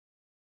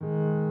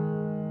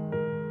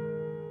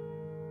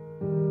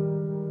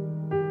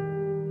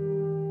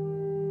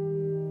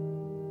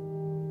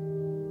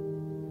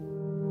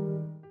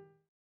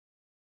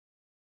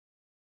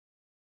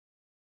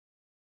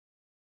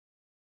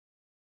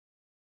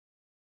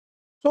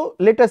So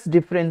let us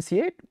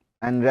differentiate,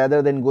 and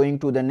rather than going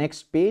to the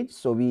next page,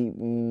 so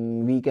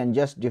we can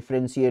just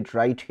differentiate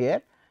right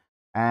here.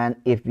 And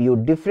if you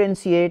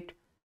differentiate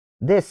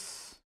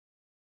this,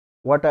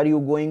 what are you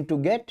going to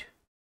get?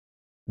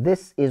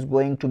 This is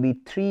going to be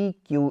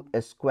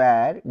 3q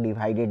square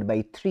divided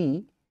by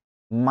 3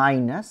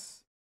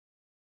 minus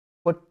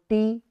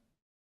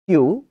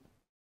 40q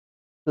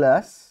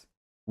plus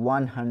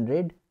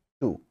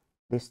 102.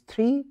 This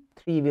 3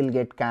 will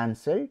get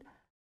cancelled.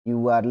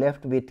 You are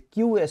left with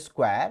q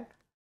square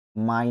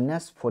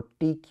minus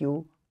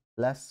 40q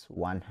plus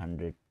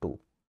 102. So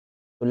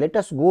let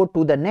us go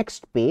to the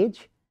next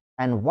page,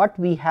 and what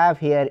we have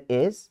here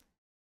is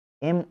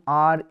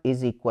MR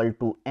is equal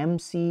to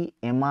MC.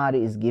 MR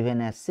is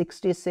given as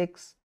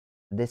 66.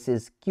 This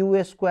is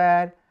q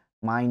square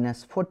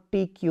minus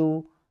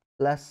 40q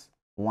plus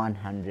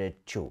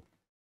 102.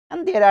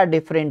 And there are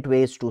different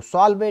ways to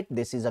solve it.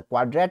 This is a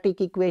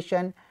quadratic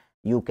equation.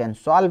 You can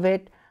solve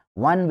it.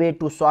 One way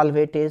to solve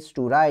it is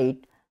to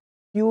write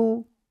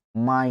q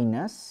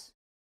minus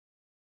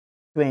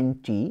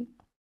 20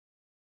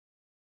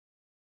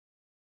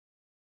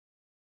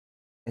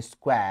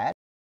 square.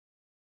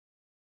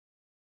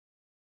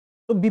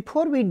 So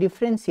before we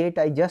differentiate,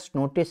 I just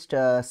noticed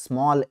a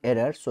small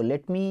error. So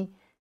let me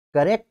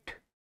correct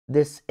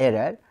this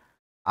error.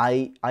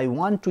 I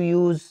want to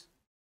use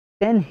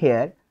 10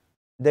 here.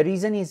 The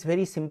reason is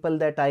very simple,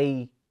 that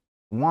I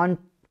want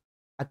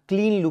a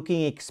clean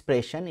looking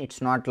expression.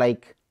 It's not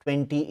like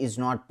 20 is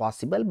not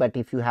possible, but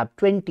if you have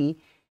 20,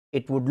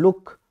 it would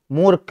look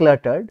more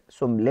cluttered.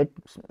 So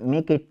let's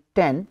make it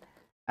 10,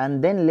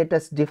 and then let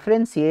us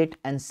differentiate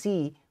and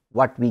see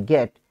what we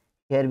get.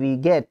 Here we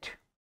get,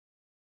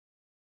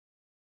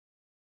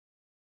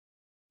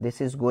 this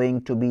is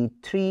going to be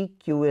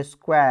 3q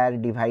square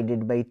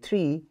divided by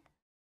 3,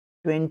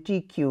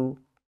 20q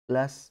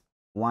plus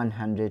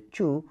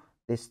 102.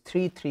 This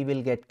 3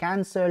 will get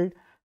cancelled.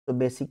 So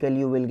basically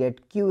you will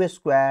get q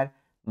square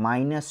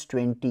minus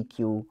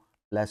 20q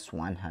plus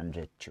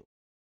 102.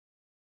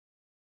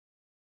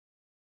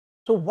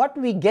 So what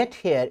we get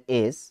here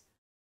is,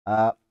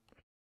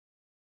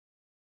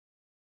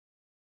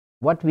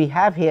 what we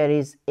have here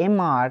is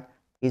MR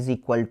is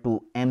equal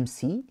to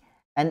MC,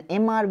 and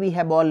MR we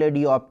have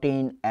already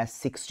obtained as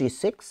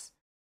 66,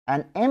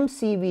 and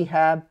MC we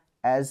have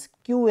as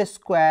q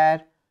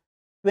square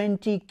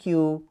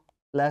 20q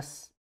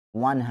plus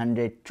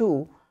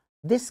 102.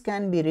 This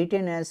can be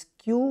written as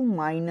q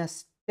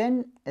minus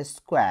 10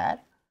 square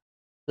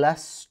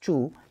plus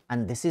 2,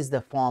 and this is the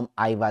form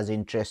I was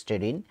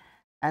interested in.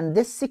 And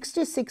this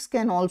 66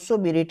 can also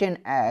be written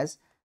as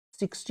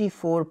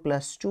 64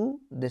 plus 2.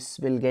 This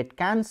will get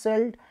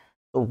cancelled.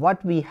 So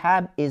what we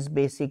have is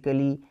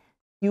basically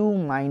q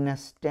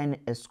minus 10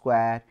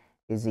 square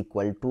is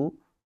equal to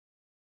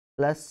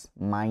plus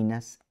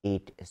minus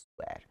 8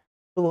 square.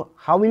 So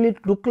how will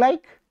it look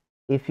like?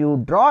 If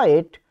you draw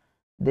it,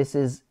 this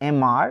is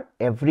MR,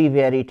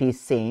 everywhere it is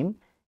same,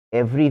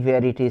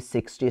 everywhere it is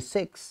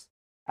 66,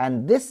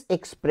 and this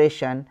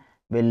expression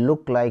will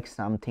look like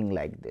something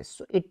like this.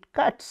 So it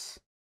cuts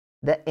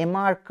the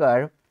MR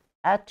curve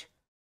at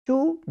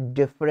two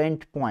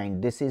different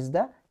points. This is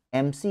the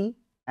MC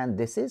and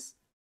this is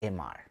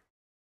MR.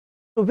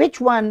 So which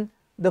one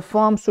the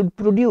firm should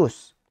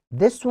produce,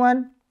 this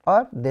one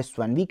or this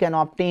one? We can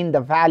obtain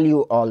the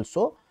value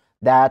also,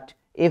 that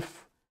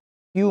if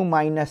q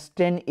minus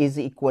 10 is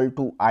equal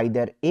to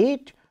either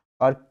 8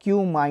 or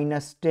q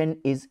minus 10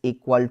 is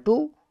equal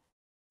to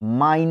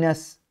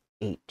minus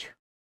 8.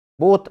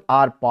 Both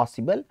are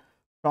possible.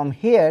 From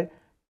here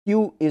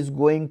q is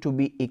going to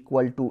be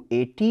equal to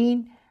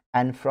 18,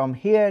 and from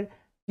here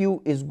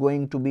q is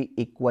going to be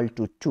equal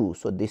to 2.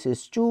 So this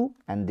is 2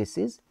 and this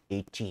is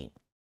 18.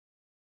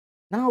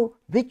 Now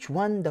which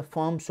one the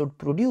firm should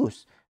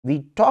produce?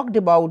 We talked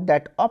about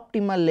that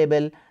optimal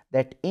level,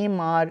 that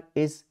MR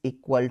is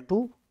equal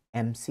to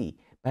MC,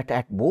 but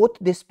at both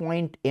this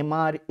point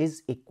MR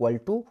is equal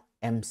to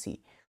MC.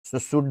 So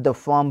should the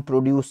firm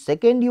produce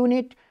second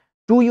unit,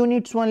 2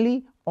 units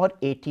only, or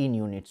 18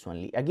 units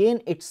only?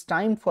 Again, it's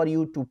time for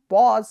you to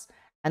pause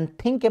and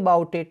think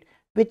about it,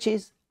 which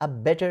is a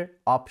better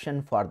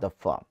option for the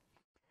firm.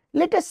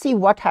 Let us see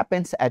what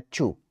happens at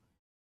 2.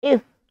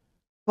 If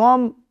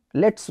firm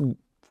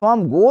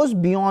goes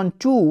beyond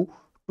 2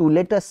 to,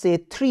 let us say,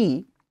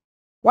 3,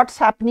 what's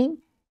happening?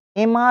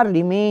 MR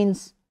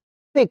remains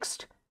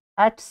fixed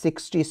at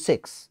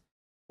 66.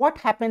 What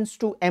happens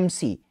to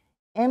MC?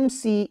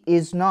 MC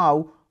is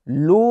now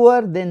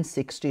lower than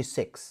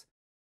 66.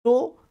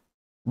 So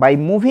by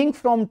moving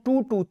from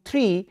 2 to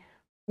 3,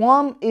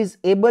 firm is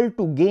able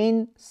to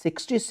gain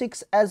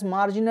 66 as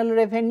marginal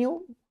revenue,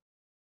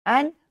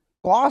 and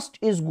cost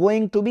is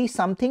going to be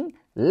something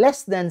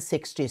less than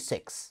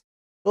 66.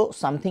 So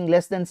something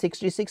less than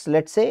 66,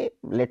 let's say,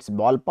 let's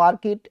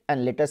ballpark it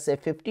and let us say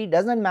 50,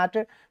 doesn't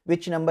matter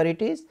which number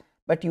it is,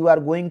 but you are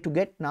going to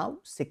get now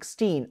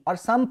 16 or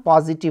some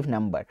positive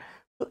number.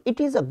 So it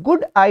is a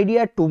good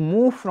idea to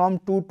move from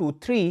 2 to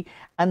 3,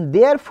 and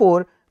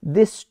therefore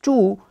this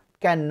 2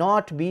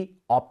 cannot be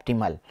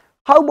optimal.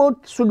 How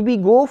about, should we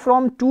go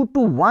from 2 to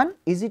 1?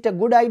 Is it a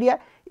good idea?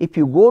 If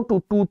you go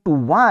to 2 to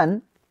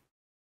 1,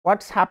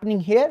 what's happening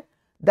here?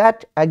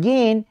 That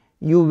again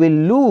you will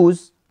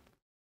lose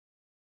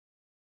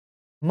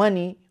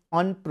money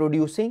on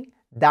producing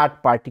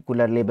that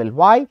particular label.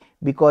 Why?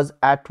 Because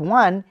at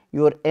 1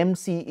 your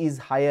MC is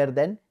higher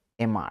than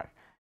MR.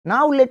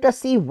 Now let us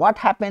see what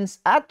happens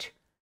at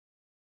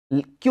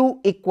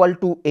Q equal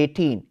to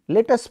 18.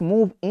 Let us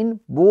move in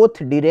both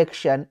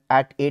direction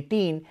at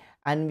 18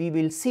 and we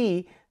will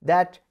see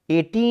that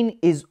 18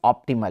 is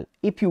optimal.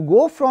 If you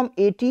go from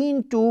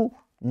 18 to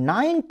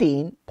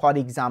 19, for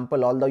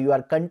example, although you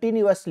are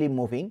continuously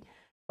moving,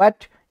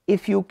 but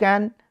if you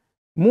can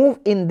move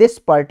in this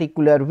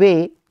particular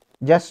way,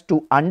 just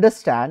to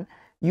understand,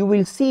 you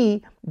will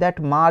see that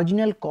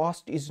marginal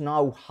cost is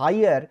now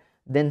higher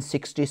than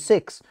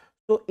 66.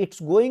 So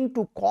it's going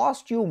to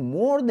cost you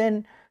more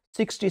than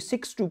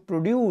 66 to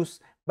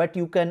produce, but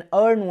you can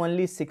earn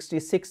only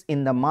 66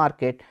 in the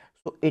market.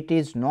 So it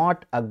is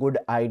not a good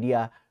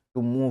idea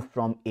to move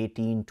from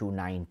 18 to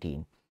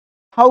 19.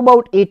 How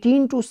about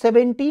 18 to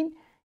 17?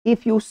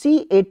 If you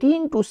see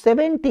 18 to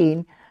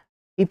 17,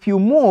 if you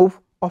move,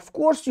 of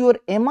course your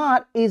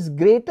MR is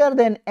greater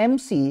than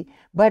MC,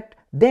 but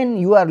then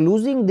you are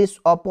losing this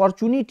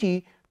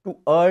opportunity to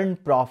earn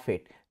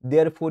profit.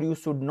 Therefore, you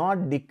should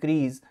not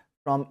decrease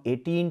from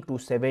 18 to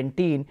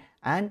 17,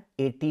 and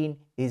 18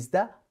 is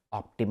the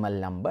optimal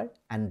number,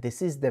 and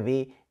this is the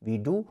way we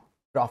do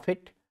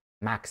profit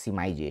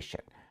maximization.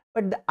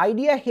 But the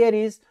idea here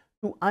is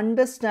to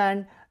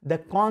understand the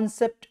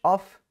concept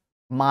of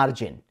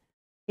margin.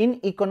 In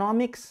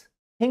economics,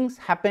 things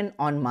happen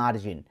on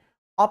margin.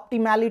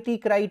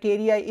 Optimality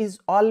criteria is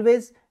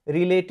always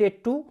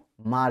related to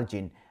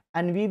margin,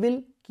 and we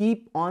will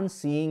keep on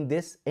seeing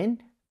this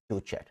in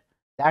future.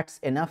 That's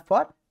enough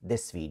for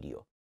this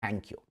video.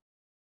 Thank you.